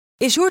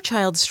Is your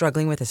child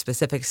struggling with a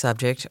specific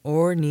subject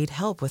or need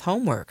help with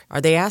homework?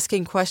 Are they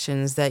asking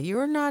questions that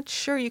you're not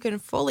sure you can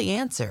fully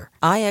answer?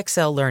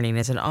 IXL Learning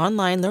is an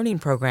online learning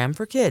program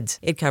for kids.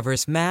 It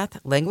covers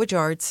math, language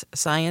arts,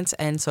 science,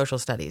 and social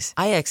studies.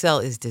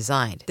 IXL is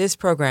designed. This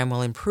program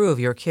will improve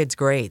your kids'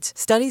 grades.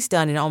 Studies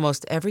done in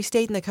almost every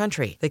state in the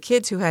country. The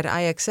kids who had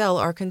IXL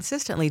are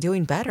consistently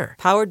doing better.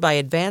 Powered by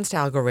advanced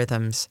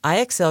algorithms,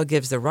 IXL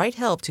gives the right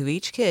help to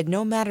each kid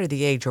no matter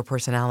the age or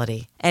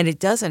personality. And it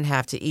doesn't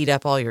have to eat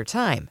up all your time.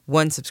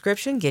 One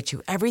subscription gets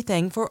you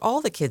everything for all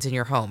the kids in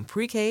your home,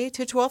 pre-K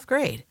to 12th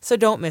grade. So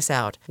don't miss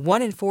out.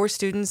 1 in 4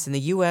 students in the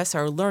U.S.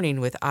 are learning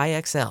with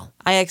IXL.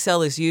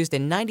 IXL is used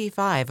in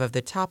 95 of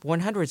the top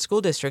 100 school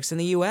districts in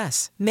the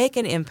U.S. Make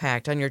an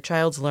impact on your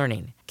child's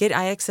learning. Get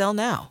IXL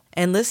now.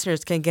 And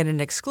listeners can get an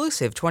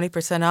exclusive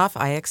 20% off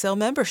IXL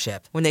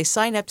membership when they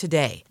sign up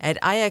today at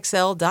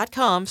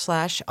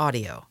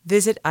IXL.com/audio.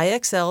 Visit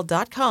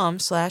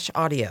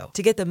IXL.com/audio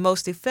to get the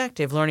most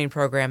effective learning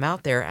program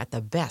out there at the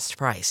best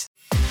price.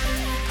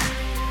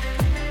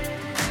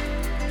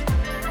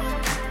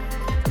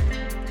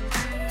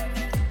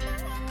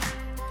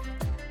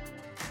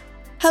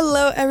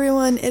 Hello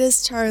everyone, it is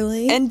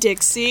Charli and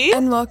Dixie,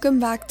 and welcome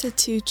back to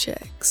Two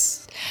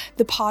Chicks,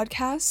 the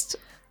podcast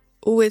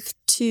with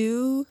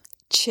two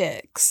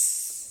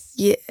chicks.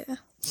 Yeah.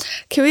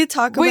 Can we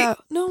talk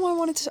about... No, I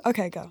wanted to...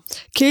 Okay, go.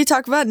 Can we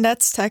talk about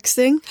Net's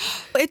texting?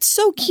 It's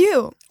so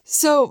cute.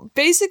 So,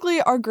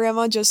 basically, our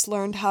grandma just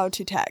learned how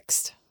to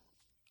text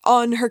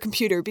on her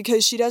computer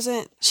because she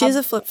doesn't... She has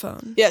a flip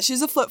phone. Yeah, she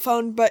has a flip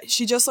phone, but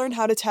she just learned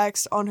how to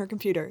text on her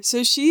computer.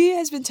 So, she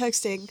has been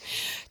texting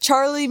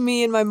Charli,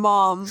 me, and my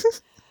mom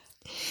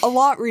a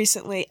lot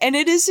recently, and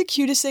it is the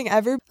cutest thing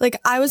ever. Like,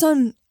 I was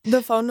on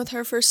the phone with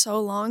her for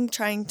so long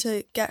trying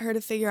to get her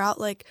to figure out,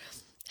 like,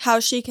 how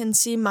she can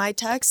see my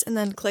text and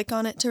then click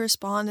on it to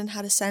respond and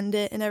how to send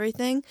it and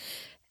everything.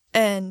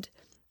 And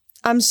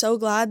I'm so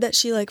glad that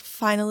she, like,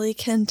 finally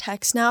can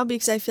text now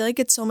because I feel like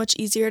it's so much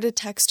easier to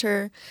text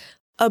her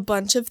a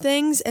bunch of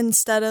things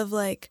instead of,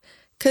 like,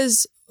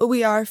 because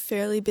we are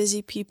fairly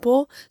busy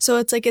people. So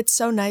it's, like, it's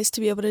so nice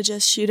to be able to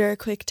just shoot her a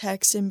quick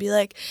text and be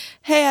like,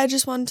 hey, I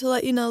just wanted to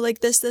let you know,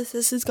 like, this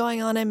is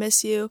going on. I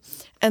miss you.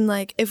 And,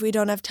 like, if we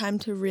don't have time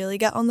to really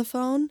get on the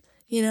phone,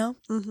 you know?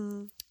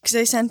 Mm-hmm. Because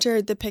I sent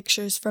her the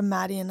pictures from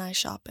Maddie and I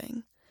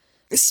shopping.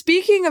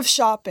 Speaking of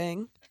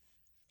shopping,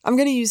 I'm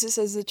going to use this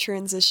as a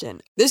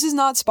transition. This is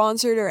not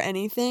sponsored or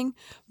anything,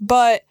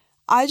 but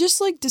I just,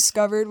 like,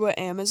 discovered what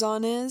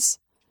Amazon is.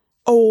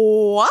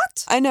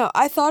 What? I know.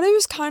 I thought it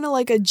was kind of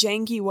like a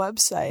janky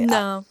website.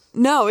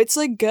 No, it's,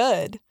 like,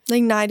 good.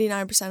 Like,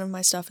 99% of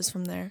my stuff is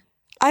from there.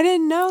 I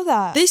didn't know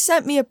that. They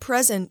sent me a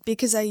present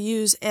because I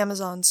use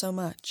Amazon so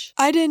much.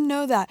 I didn't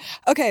know that.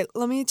 Okay,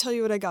 let me tell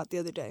you what I got the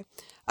other day.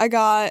 I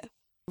got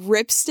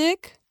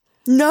Ripstick.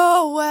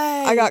 No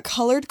way. I got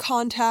colored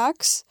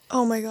contacts.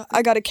 Oh my God.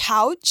 I got a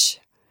couch.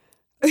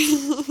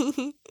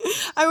 I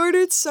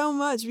ordered so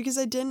much because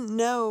I didn't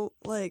know,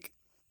 like,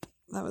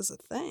 that was a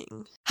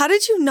thing. How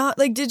did you not,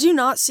 like, did you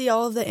not see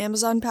all of the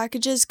Amazon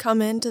packages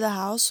come into the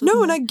house?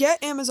 No, and I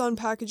get Amazon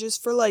packages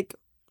for, like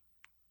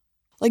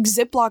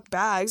Ziploc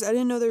bags. I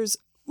didn't know there was,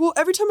 well,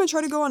 every time I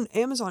try to go on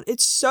Amazon,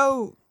 it's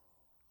so,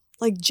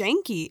 like,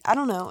 janky. I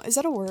don't know. Is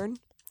that a word?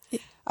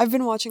 I've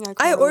been watching iCarly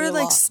I ordered, a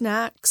like, lot.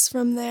 snacks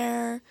from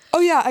there. Oh,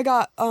 yeah, I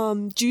got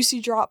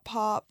Juicy Drop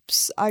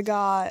Pops. I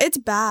got... It's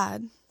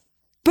bad.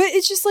 But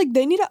it's just, like,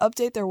 they need to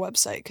update their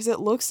website because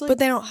it looks like... But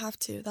they don't have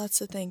to. That's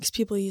the thing, because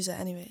people use it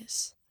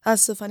anyways.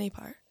 That's the funny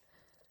part.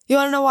 You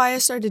want to know why I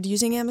started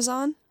using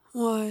Amazon?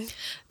 Why?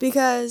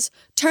 Because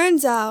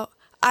turns out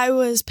I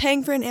was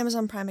paying for an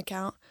Amazon Prime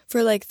account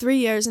for, like, 3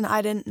 years and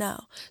I didn't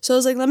know. So I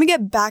was like, let me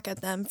get back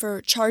at them for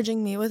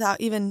charging me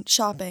without even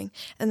shopping.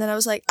 And then I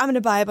was like, I'm going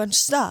to buy a bunch of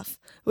stuff,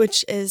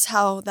 which is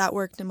how that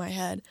worked in my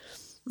head.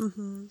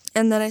 Mm-hmm.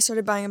 And then I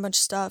started buying a bunch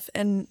of stuff,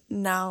 and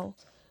now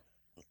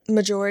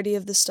majority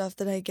of the stuff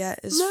that I get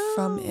is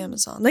from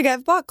Amazon. Like,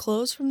 I've bought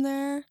clothes from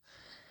there.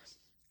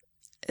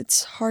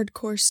 It's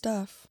hardcore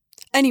stuff.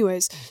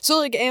 Anyways, so,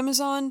 like,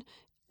 Amazon,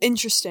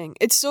 interesting.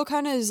 It still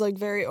kind of is, like,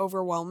 very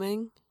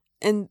overwhelming,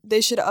 and they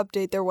should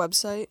update their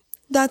website.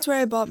 That's where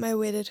I bought my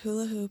weighted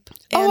hula hoop.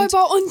 And I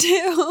bought one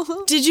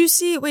too. Did you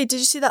see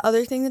the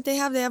other thing that they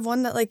have? They have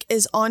one that, like,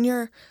 is on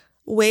your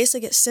waist,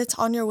 like, it sits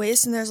on your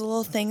waist, and there's a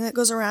little thing that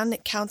goes around and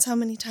it counts how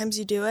many times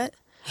you do it.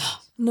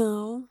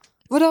 No.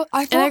 What else?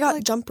 I got,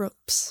 like, jump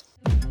ropes.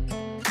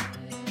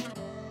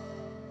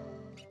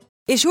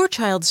 Is your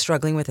child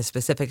struggling with a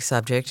specific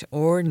subject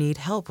or need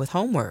help with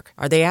homework?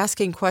 Are they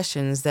asking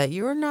questions that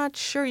you're not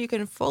sure you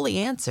can fully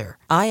answer?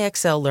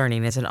 IXL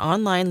Learning is an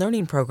online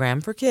learning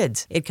program for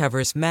kids. It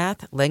covers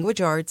math,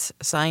 language arts,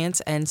 science,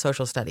 and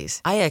social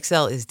studies.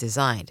 IXL is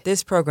designed.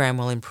 This program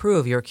will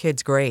improve your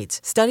kids' grades.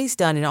 Studies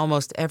done in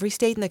almost every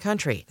state in the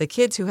country. The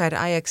kids who had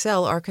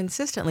IXL are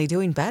consistently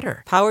doing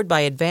better. Powered by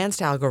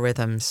advanced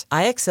algorithms,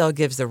 IXL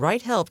gives the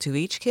right help to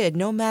each kid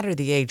no matter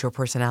the age or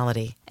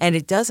personality. And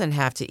it doesn't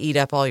have to eat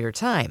up all your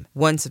your time.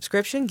 One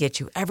subscription gets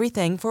you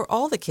everything for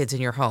all the kids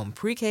in your home,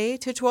 pre-K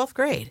to 12th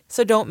grade.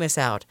 So don't miss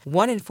out.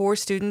 1 in 4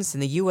 students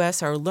in the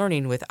U.S. are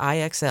learning with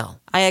IXL.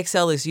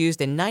 IXL is used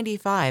in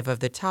 95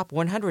 of the top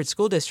 100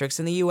 school districts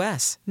in the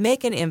U.S.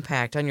 Make an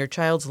impact on your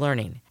child's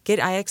learning. Get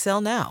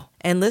IXL now.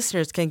 And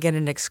listeners can get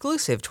an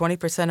exclusive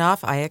 20%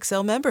 off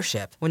IXL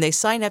membership when they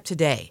sign up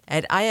today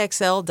at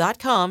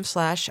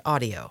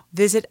IXL.com/audio.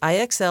 Visit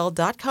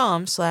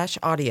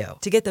IXL.com/audio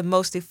to get the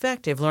most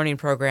effective learning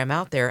program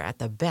out there at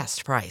the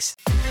best price.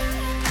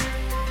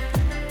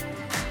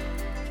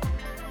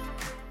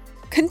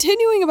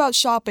 Continuing about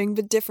shopping,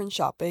 but different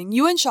shopping.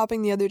 You went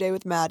shopping the other day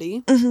with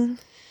Maddie. Mm-hmm.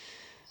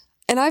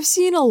 And I've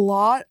seen a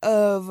lot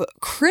of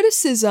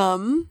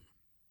criticism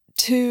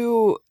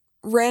to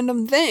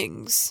random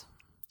things.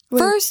 Wait,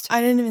 First, I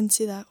didn't even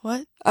see that.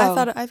 What?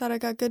 Oh. I thought I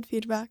got good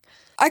feedback.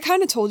 I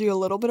kind of told you a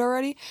little bit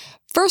already.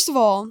 First of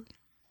all,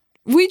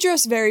 we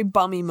dress very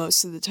bummy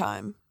most of the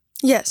time.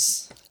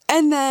 Yes.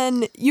 And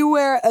then you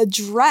wear a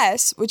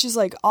dress, which is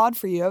like odd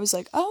for you. I was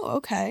like, oh,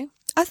 okay.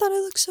 I thought I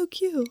looked so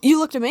cute. You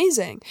looked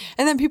amazing.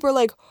 And then people are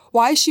like,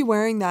 why is she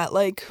wearing that?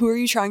 Like, who are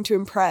you trying to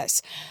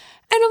impress?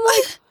 And I'm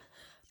like,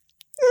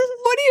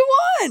 what do you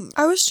want?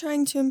 I was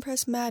trying to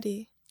impress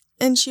Maddie,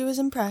 and she was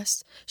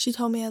impressed. She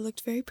told me I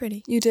looked very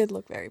pretty. You did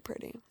look very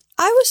pretty.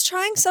 I was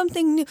trying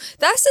something new.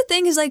 That's the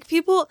thing is, like,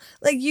 people,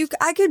 like,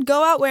 I could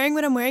go out wearing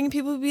what I'm wearing, and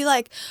people would be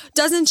like,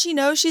 doesn't she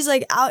know she's,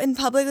 like, out in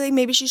public? Like,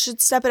 maybe she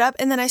should step it up.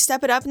 And then I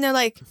step it up, and they're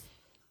like,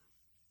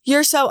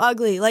 you're so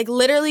ugly. Like,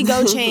 literally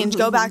go change.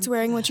 Go back to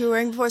wearing what you were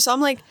wearing before. So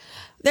I'm like,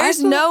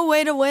 there's no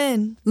way to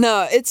win.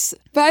 No,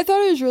 but I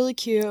thought it was really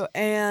cute,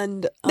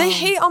 and they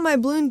hate on my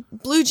blue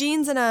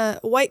jeans and a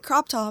white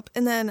crop top,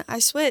 and then I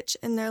switch,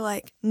 and they're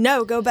like,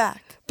 no, go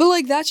back. But,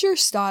 like, that's your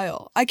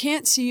style. I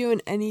can't see you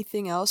in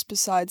anything else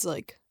besides,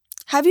 like...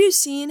 Have you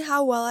seen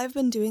how well I've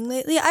been doing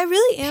lately? I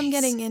really am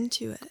getting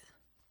into it.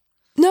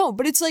 No,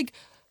 but it's like,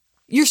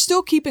 you're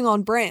still keeping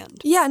on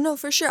brand. Yeah, no,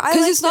 for sure.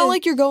 Because it's not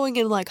like you're going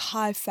in, like,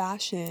 high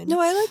fashion. No,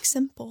 I like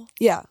simple.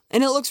 Yeah,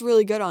 and it looks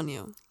really good on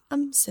you.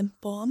 I'm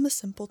simple. I'm a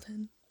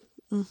simpleton.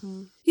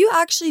 Mm-hmm. You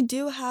actually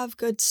do have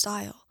good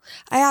style.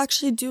 I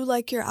actually do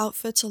like your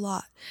outfits a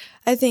lot.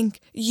 I think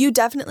you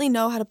definitely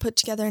know how to put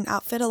together an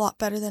outfit a lot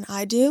better than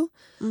I do.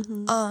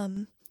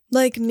 Mm-hmm.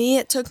 Like me,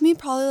 it took me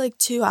probably like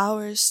 2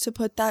 hours to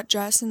put that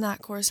dress and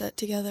that corset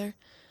together.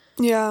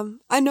 Yeah,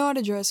 I know how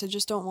to dress. I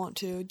just don't want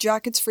to.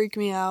 Jackets freak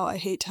me out. I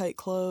hate tight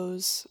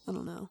clothes. I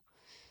don't know.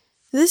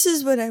 This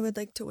is what I would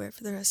like to wear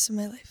for the rest of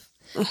my life.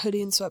 A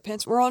hoodie and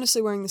sweatpants. We're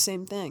honestly wearing the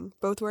same thing.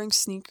 Both wearing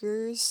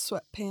sneakers,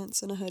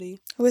 sweatpants, and a hoodie.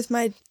 With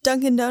my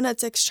Dunkin'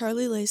 Donuts X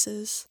Charli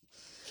laces.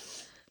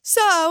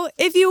 So,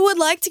 if you would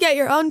like to get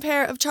your own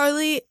pair of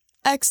Charli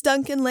X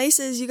Dunkin'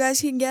 laces, you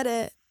guys can get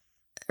it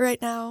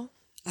right now.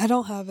 I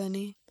don't have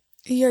any.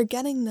 You're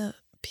getting the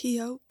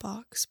P.O.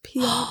 box.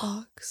 PR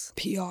box.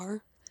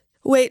 PR?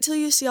 Wait till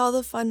you see all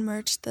the fun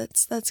merch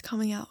that's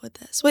coming out with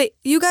this. Wait,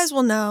 you guys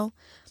will know.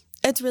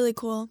 It's really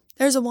cool.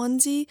 There's a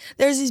onesie.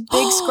 There's these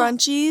big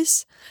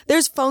scrunchies.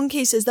 There's phone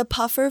cases, the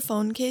puffer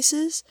phone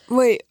cases.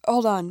 Wait,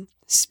 hold on.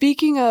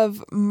 Speaking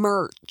of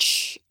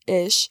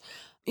merch-ish,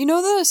 you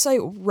know the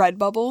site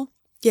Redbubble?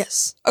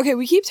 Yes. Okay,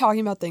 we keep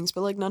talking about things, but,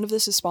 like, none of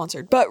this is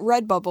sponsored. But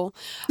Redbubble,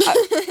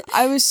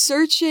 I was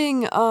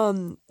searching,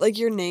 like,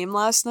 your name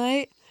last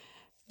night,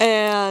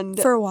 and...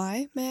 For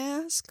why, may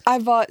I ask? I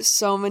bought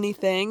so many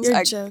things.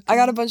 You're joking. I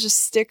got a bunch of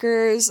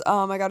stickers.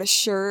 I got a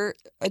shirt,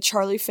 a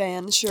Charli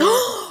fan shirt.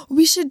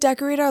 We should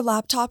decorate our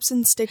laptops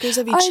and stickers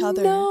of each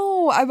other. I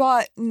know. I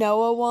bought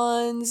Noah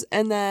ones,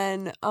 and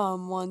then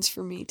ones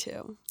for me,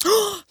 too.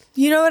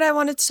 You know what I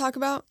wanted to talk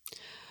about?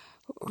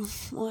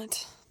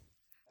 What?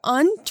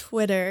 On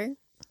Twitter,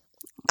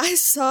 I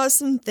saw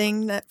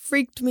something that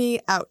freaked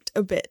me out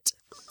a bit.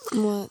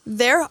 What?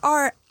 There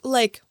are,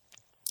 like,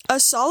 a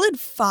solid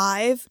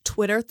 5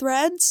 Twitter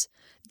threads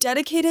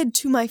dedicated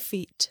to my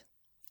feet.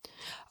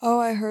 Oh,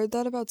 I heard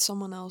that about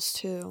someone else,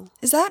 too.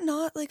 Is that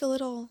not, like, a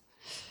little...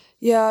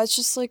 Yeah, it's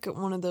just, like,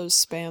 one of those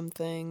spam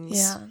things.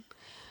 Yeah.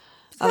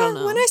 I don't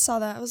know. When I saw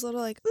that, I was a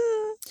little like,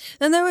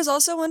 Then there was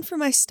also one for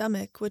my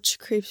stomach, which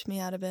creeped me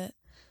out a bit.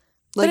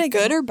 Like,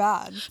 good or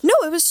bad? No,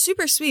 it was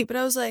super sweet, but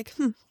I was like,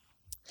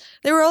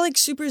 They were all, like,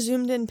 super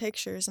zoomed in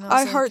pictures. And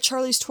I heart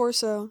Charli's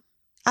torso.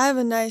 I have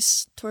a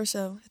nice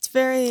torso. It's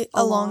very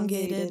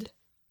elongated.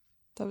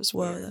 That was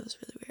Whoa, weird. that was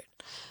really weird.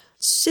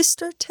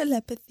 Sister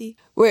telepathy.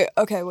 Wait,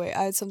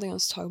 I had something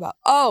else to talk about.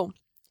 Oh,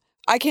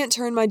 I can't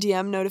turn my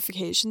DM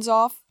notifications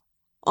off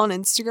on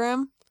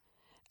Instagram.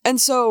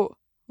 And so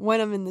when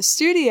I'm in the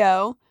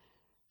studio,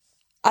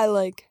 I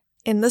like...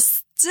 In the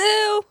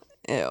stew.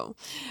 Ew.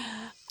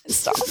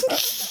 Stop.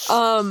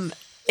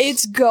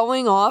 It's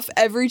going off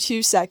every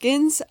 2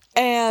 seconds,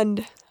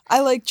 and I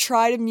like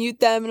try to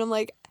mute them, and I'm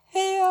like,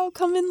 hey, I'll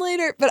come in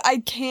later. But I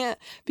can't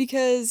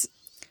because...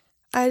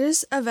 I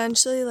just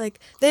eventually, like,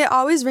 they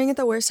always ring at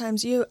the worst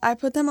times. I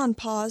put them on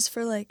pause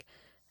for, like,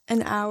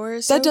 an hour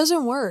or so. That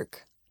doesn't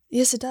work.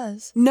 Yes, it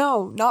does.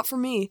 No, not for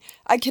me.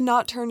 I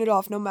cannot turn it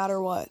off no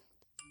matter what.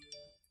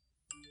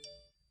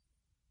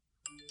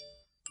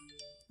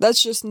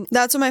 That's just...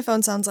 That's what my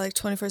phone sounds like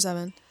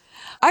 24/7.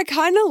 I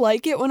kind of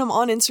like it when I'm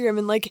on Instagram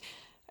and like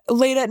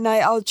late at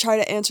night I'll try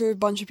to answer a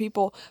bunch of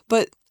people,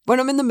 but when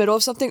I'm in the middle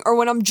of something or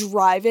when I'm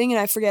driving and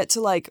I forget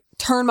to like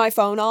turn my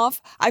phone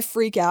off, I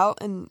freak out,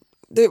 and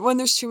when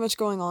there's too much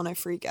going on, I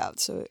freak out,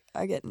 so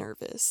I get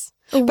nervous.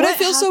 But I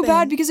feel so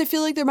bad because I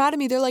feel like they're mad at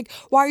me. They're like,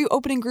 why are you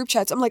opening group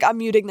chats? I'm like, I'm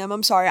muting them.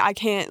 I'm sorry. I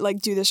can't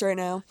like do this right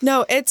now.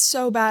 No, it's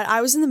so bad.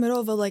 I was in the middle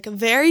of a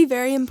very,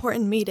 very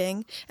important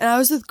meeting, and I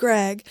was with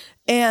Greg,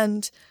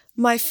 and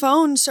my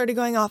phone started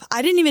going off.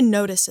 I didn't even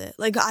notice it.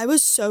 Like, I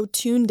was so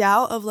tuned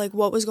out of like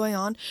what was going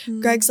on.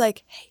 Greg's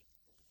like, hey,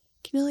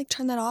 can you like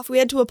turn that off? We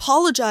had to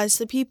apologize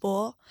to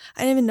people.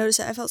 I didn't even notice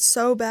it. I felt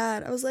so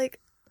bad. I was like,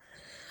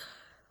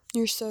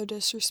 you're so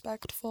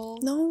disrespectful.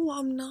 no,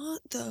 I'm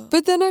not though.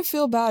 But then I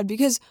feel bad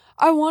because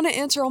I want to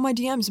answer all my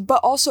DMs, but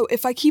also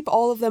if I keep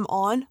all of them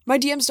on, my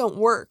DMs don't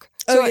work.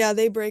 So yeah,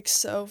 they break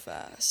so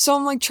fast. So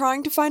I'm like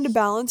trying to find a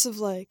balance of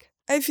like,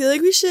 I feel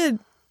like we should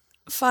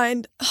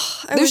find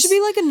there should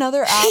be like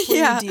another app where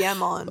Yeah. you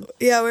DM on.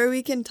 Yeah, where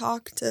we can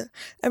talk to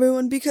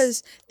everyone,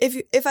 because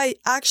if I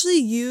actually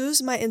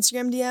use my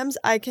Instagram DMs,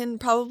 I can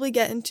probably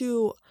get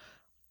into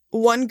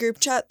one group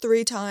chat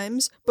 3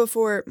 times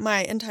before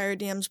my entire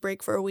DMs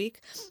break for a week.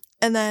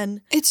 And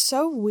then It's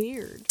so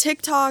weird.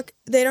 TikTok,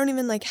 they don't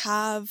even like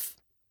have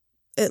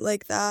it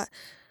like that.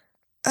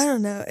 I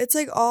don't know. It's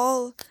like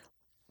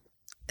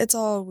it's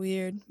all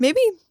weird.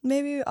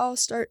 Maybe I'll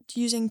start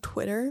using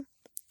Twitter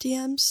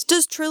DMs.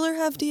 Does Triller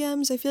have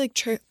DMs? I feel like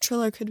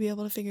Triller could be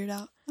able to figure it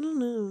out. I don't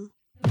know.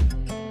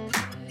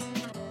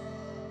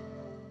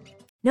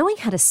 Knowing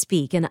how to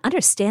speak and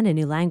understand a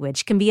new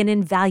language can be an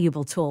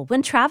invaluable tool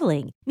when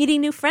traveling,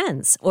 meeting new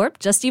friends, or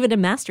just even to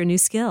master a new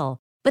skill.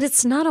 But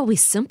it's not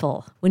always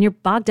simple when you're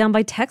bogged down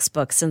by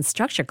textbooks and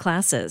structured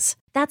classes.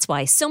 That's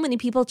why so many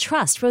people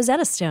trust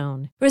Rosetta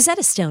Stone.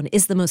 Rosetta Stone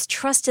is the most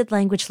trusted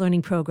language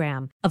learning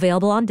program,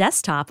 available on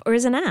desktop or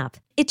as an app.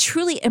 It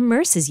truly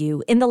immerses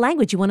you in the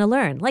language you want to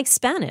learn, like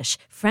Spanish,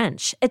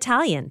 French,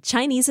 Italian,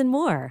 Chinese, and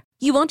more.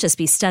 You won't just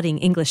be studying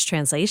English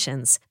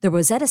translations. The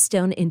Rosetta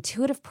Stone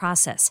intuitive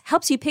process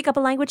helps you pick up a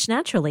language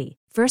naturally,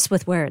 first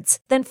with words,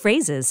 then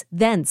phrases,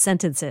 then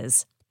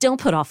sentences. Don't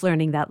put off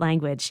learning that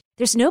language.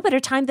 There's no better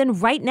time than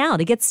right now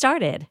to get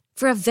started.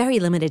 For a very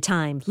limited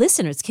time,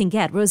 listeners can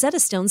get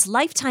Rosetta Stone's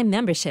lifetime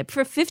membership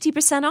for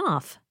 50%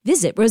 off.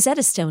 Visit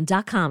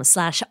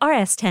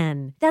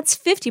rosettastone.com/rs10. That's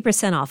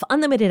 50% off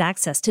unlimited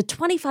access to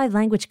 25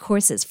 language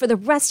courses for the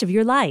rest of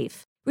your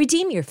life.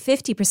 Redeem your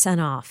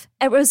 50% off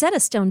at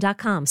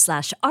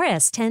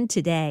rosettastone.com/rs10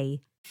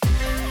 today.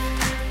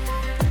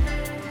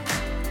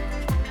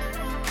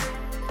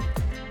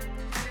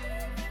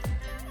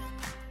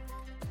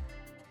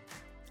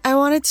 I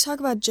wanted to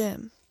talk about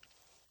Jim.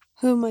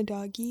 Who, my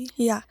doggy?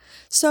 Yeah.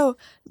 So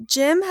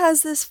Jim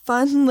has this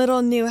fun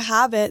little new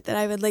habit that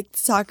I would like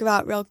to talk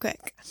about real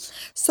quick.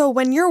 So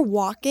when you're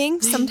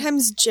walking,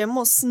 sometimes Jim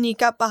will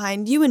sneak up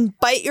behind you and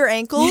bite your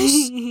ankles.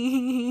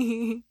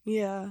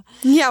 Yeah.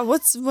 Yeah,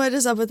 what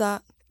is up with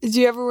that? Did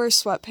you ever wear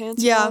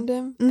sweatpants around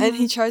him? Mm-hmm. And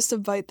he tries to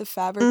bite the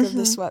fabric of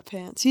the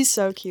sweatpants. He's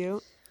so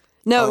cute.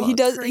 No, he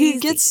does. Crazy. He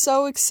gets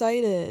so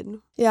excited.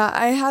 Yeah,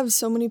 I have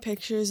so many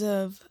pictures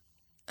of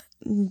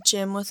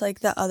Jim with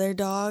like the other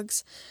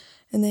dogs,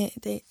 and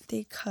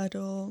they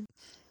cuddle.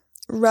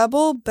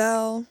 Rebel,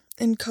 Belle,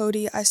 and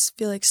Cody, I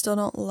feel like still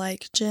don't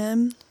like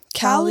Jim.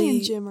 Callie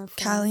and Jim are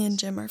friends. Callie and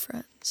Jim are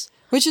friends.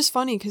 Which is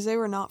funny because they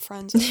were not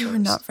friends. They were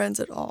not friends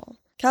at all.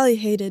 Callie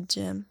hated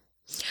Jim.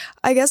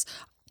 I guess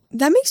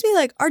that makes me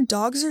like, our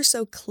dogs are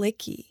so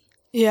cliquey.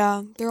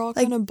 Yeah, they're all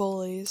Like, kind of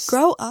bullies.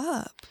 Grow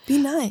up. Be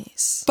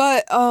nice.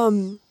 But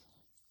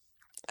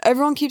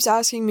everyone keeps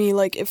asking me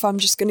like if I'm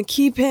just gonna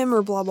keep him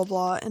or blah blah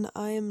blah, and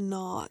I am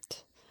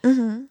not.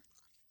 Mm-hmm.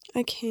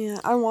 I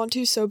can't. I want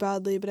to so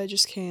badly, but I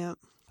just can't.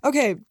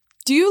 Okay,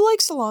 do you like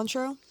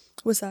cilantro?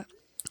 What's that?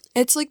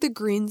 It's like the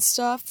green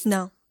stuff.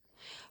 No.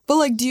 But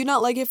like, do you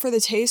not like it for the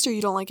taste, or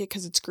you don't like it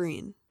because it's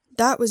green?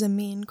 That was a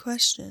mean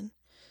question.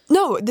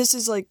 No, this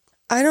is like...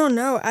 I don't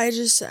know. I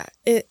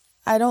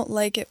don't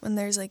like it when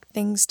there's like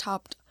things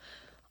topped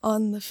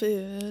on the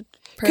food.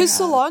 Because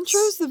perhaps.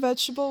 cilantro is the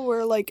vegetable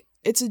where like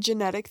it's a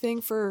genetic thing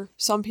for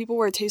some people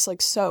where it tastes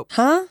like soap.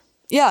 Huh?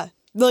 Yeah,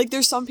 like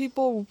there's some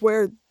people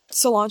where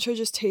cilantro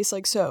just tastes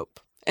like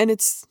soap, and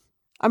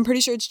I'm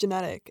pretty sure it's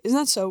genetic. Isn't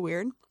that so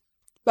weird?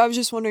 But I was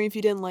just wondering if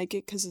you didn't like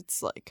it because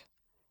it's like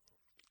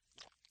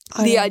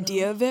the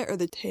idea of it or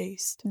the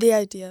taste. The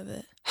idea of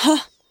it.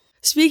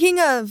 Speaking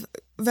of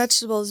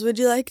vegetables, would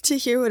you like to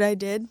hear what I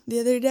did the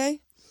other day?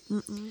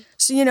 Mm-mm.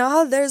 So you know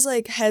how there's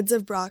like heads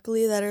of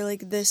broccoli that are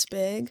like this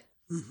big?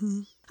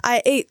 Mm-hmm.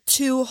 I ate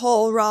 2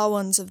 whole raw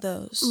ones of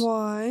those.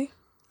 Why?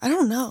 I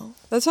don't know.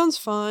 That sounds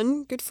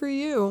fun. Good for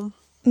you.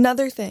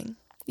 Another thing.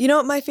 You know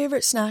what my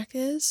favorite snack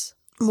is?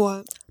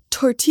 What?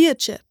 Tortilla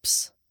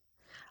chips.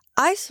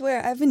 I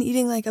swear I've been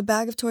eating like a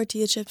bag of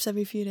tortilla chips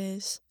every few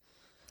days.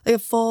 Like a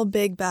full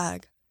big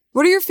bag.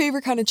 What are your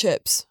favorite kind of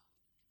chips?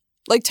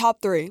 Like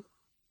top 3.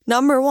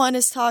 Number 1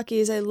 is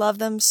Takis. I love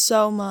them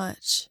so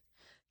much.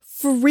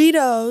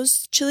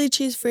 Fritos, chili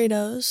cheese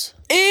Fritos.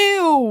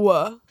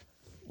 Ew!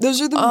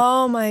 Those are the...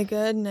 Oh my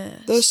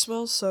goodness. Those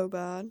smell so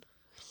bad.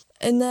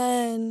 And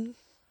then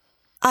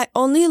I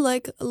only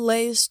like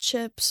Lay's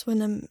chips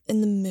when I'm in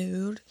the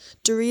mood.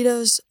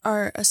 Doritos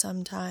are a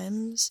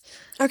sometimes.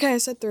 Okay, I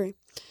said 3.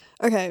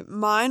 Okay,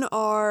 mine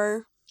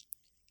are...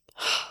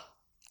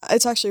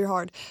 It's actually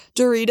hard.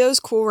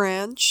 Doritos Cool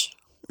Ranch.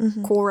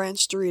 Mm-hmm. Cool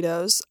Ranch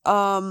Doritos.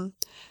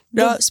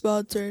 Not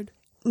sponsored.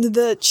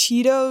 The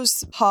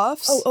Cheetos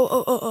Puffs.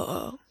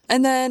 Oh.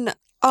 And then,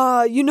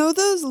 you know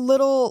those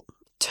little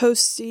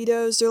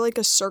Tostitos? They're like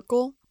a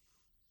circle.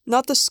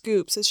 Not the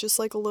scoops. It's just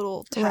like a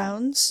little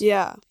Rounds?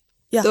 Yeah.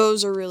 Yeah.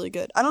 Those are really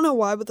good. I don't know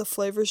why, but the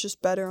flavor's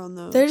just better on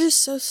those. They're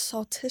just so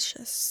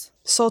saltitious.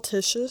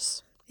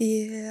 Saltitious?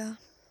 Yeah.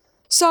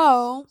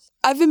 So,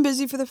 I've been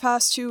busy for the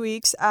past 2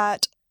 weeks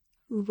at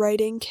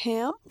writing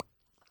camp.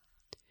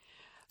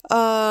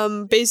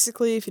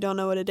 Basically, if you don't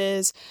know what it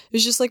is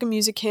just like a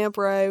music camp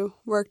where I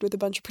worked with a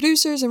bunch of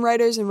producers and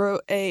writers and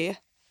wrote a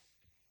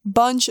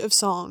bunch of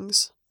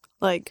songs.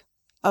 Like,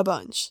 a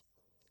bunch.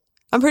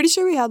 I'm pretty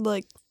sure we had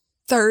like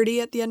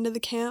 30 at the end of the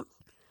camp.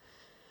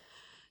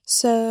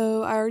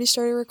 So, I already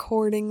started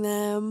recording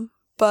them.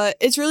 But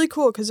it's really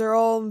cool because they're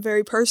all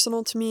very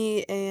personal to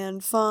me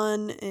and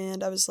fun,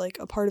 and I was like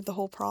a part of the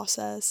whole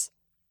process.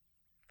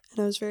 And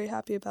I was very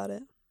happy about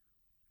it.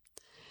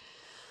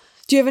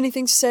 Do you have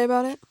anything to say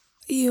about it?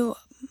 You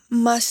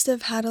must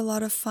have had a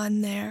lot of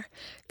fun there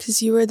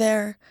because you were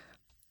there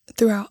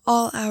throughout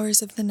all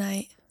hours of the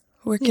night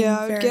working very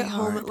hard. Yeah, I would get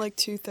home at like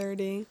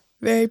 2:30.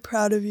 Very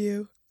proud of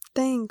you.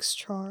 Thanks,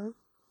 Char.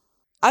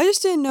 I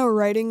just didn't know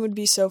writing would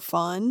be so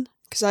fun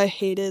because I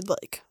hated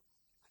like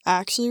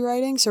actually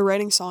writing. So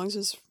writing songs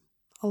was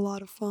a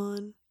lot of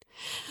fun.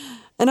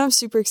 And I'm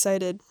super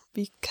excited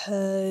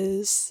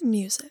because...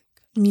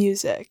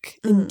 Music,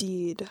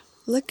 indeed.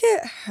 Look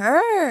at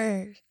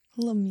her.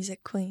 Little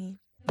music queen.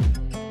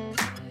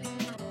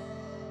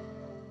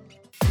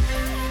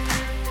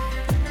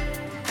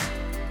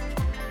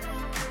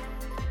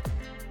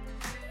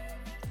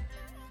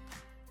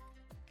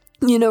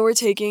 You know, we're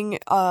taking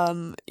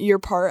your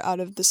part out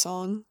of the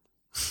song.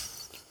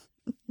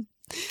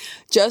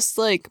 Just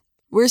like,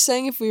 we're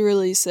saying if we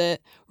release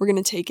it, we're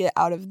going to take it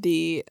out of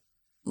the,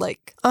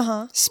 like,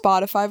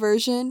 Spotify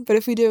version. But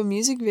if we do a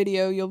music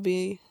video,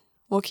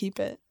 we'll keep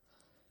it.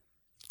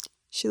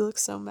 She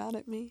looks so mad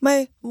at me.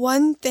 My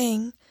one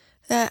thing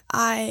that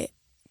I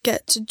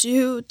get to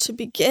do to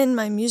begin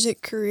my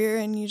music career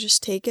and you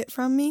just take it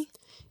from me?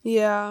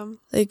 Yeah.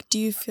 Like, do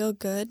you feel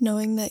good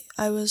knowing that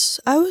I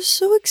was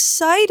so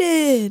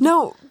excited?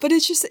 No, but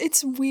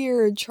it's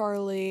weird,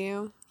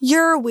 Charli.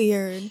 You're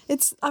weird.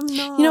 I'm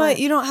not. You know what?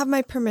 You don't have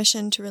my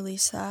permission to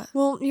release that.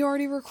 Well, you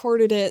already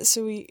recorded it,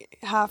 so we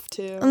have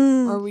to.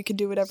 Or we could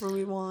do whatever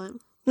we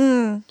want.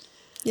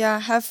 Yeah,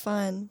 have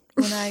fun.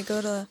 When I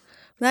go to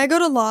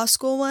law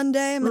school one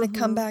day, I'm going to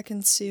come back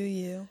and sue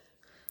you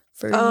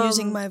for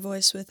using my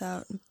voice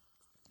without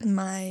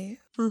my,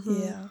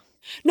 yeah.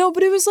 No,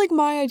 but it was, like,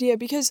 my idea,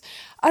 because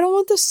I don't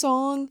want the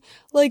song,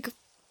 like,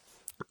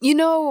 you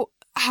know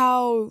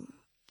how,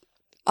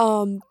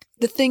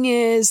 the thing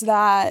is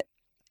that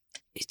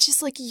it's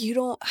just, like, you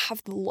don't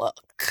have the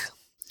look.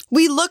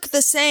 We look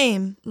the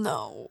same.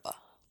 No.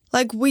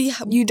 Like,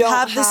 you don't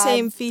have the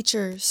same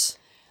features.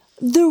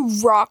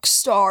 The rock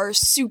star,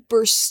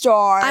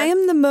 superstar. I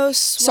am the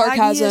most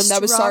sarcasm.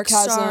 That was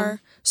sarcasm.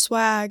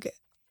 Swag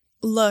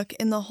look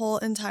in the whole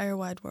entire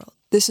wide world.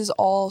 This is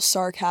all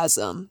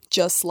sarcasm,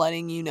 just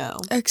letting you know.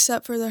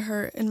 Except for the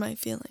hurt in my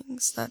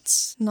feelings.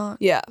 That's not...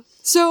 Yeah.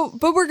 So,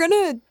 but we're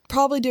gonna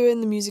probably do it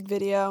in the music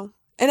video.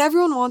 And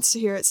everyone wants to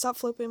hear it. Stop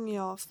flipping me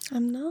off.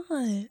 I'm not.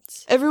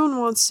 Everyone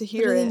wants to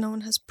hear Literally it. No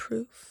one has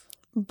proof.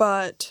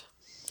 But,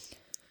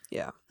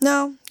 yeah.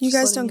 No, you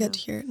guys don't get to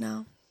hear it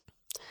now.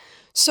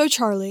 So,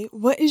 Charli,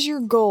 what is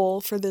your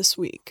goal for this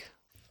week?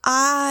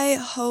 I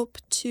would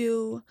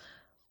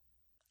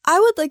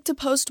like to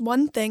post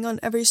one thing on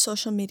every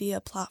social media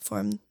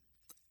platform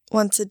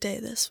once a day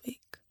this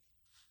week.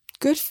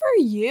 Good for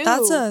you.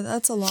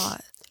 That's a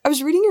lot. I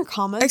was reading your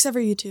comments. Except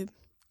for YouTube.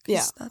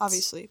 Yeah,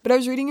 obviously. But I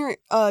was reading your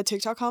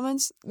TikTok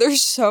comments. They're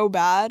so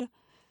bad.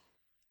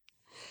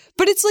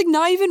 But it's like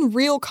not even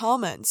real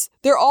comments.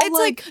 They're all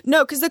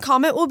no, because the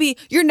comment will be,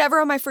 you're never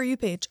on my For You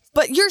page.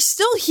 But you're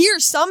still here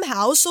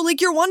somehow. So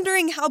like you're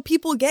wondering how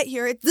people get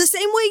here. It's the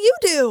same way you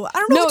do. I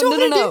don't know what you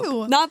want me to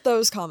do. Not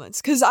those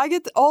comments. Because I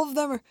get all of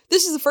them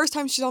this is the first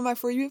time she's on my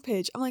For You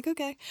page. I'm like,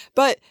 okay.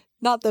 But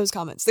not those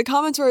comments. The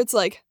comments where it's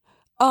like,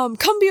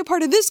 come be a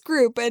part of this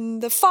group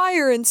and the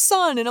fire and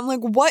sun. And I'm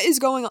like, what is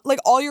going on? Like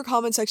all your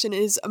comment section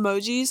is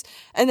emojis.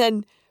 And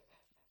then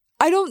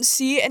I don't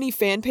see any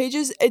fan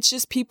pages. It's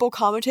just people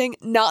commenting,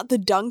 not the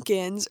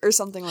Duncans or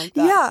something like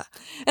that. Yeah.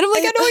 And I'm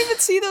like, I don't even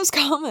see those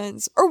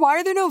comments. Or why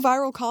are there no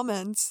viral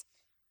comments?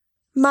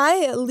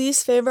 My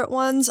least favorite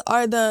ones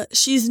are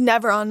she's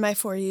never on my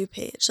For You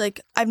page. Like,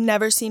 I've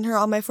never seen her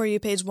on my For You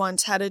page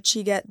once. How did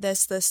she get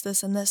this,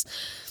 and this?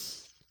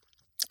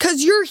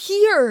 Because you're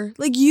here.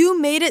 Like, you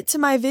made it to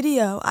my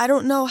video. I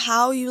don't know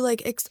how you,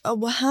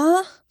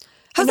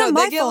 How's No, that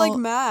my they get fault? like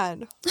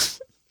mad.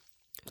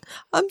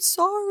 I'm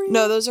sorry.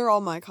 No, those are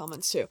all my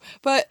comments too.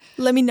 But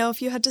Let me know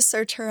if you had to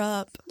search her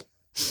up.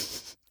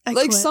 I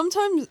like quit.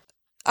 sometimes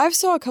I've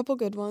saw a couple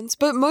good ones,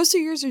 but most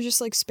of yours are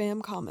just like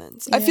spam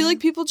comments. I feel Yeah. like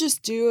people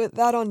just do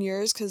that on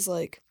yours because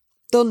like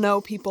they'll know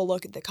people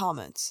look at the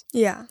comments.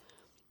 Yeah.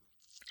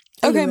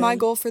 Okay, my Anyway.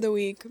 goal for the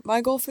week.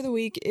 My goal for the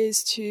week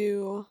is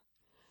to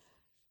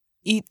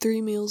eat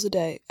 3 meals a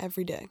day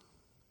every day,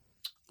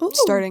 Ooh.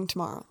 starting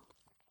tomorrow.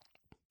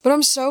 But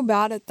I'm so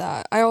bad at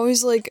that. I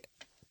always like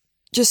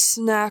just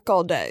snack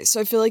all day. So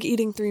I feel like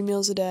eating 3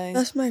 meals a day.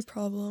 That's my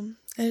problem.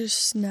 I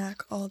just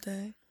snack all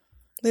day.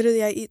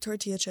 Literally, I eat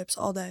tortilla chips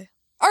all day.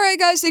 All right,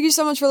 guys, thank you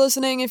so much for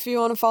listening. If you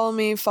want to follow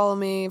me,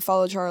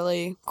 follow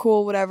Charli.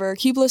 Cool, whatever.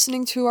 Keep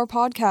listening to our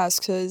podcast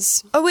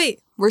because Oh, wait.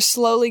 we're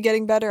slowly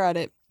getting better at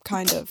it,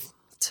 kind of.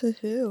 To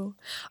who?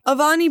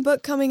 Avani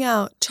book coming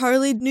out.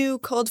 Charli new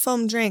cold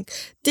foam drink.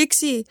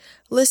 Dixie,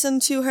 listen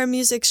to her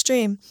music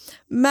stream.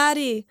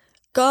 Maddie,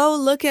 go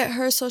look at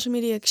her social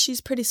media.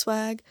 She's pretty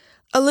swag.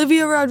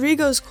 Olivia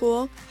Rodrigo's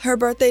cool. Her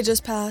birthday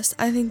just passed.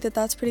 I think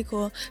that's pretty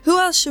cool. Who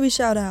else should we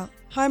shout out?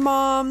 Hi,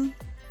 Mom.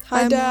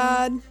 Hi, Mom.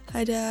 Dad.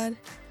 Hi, Dad.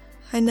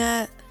 Hi,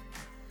 Nat.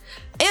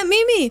 Aunt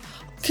Mimi!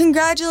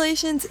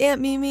 Congratulations, Aunt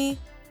Mimi.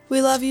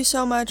 We love you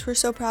so much. We're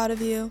so proud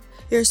of you.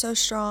 You're so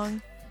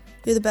strong.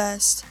 You're the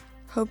best.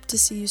 Hope to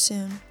see you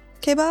soon.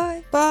 Okay,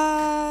 bye.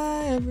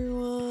 Bye, everyone.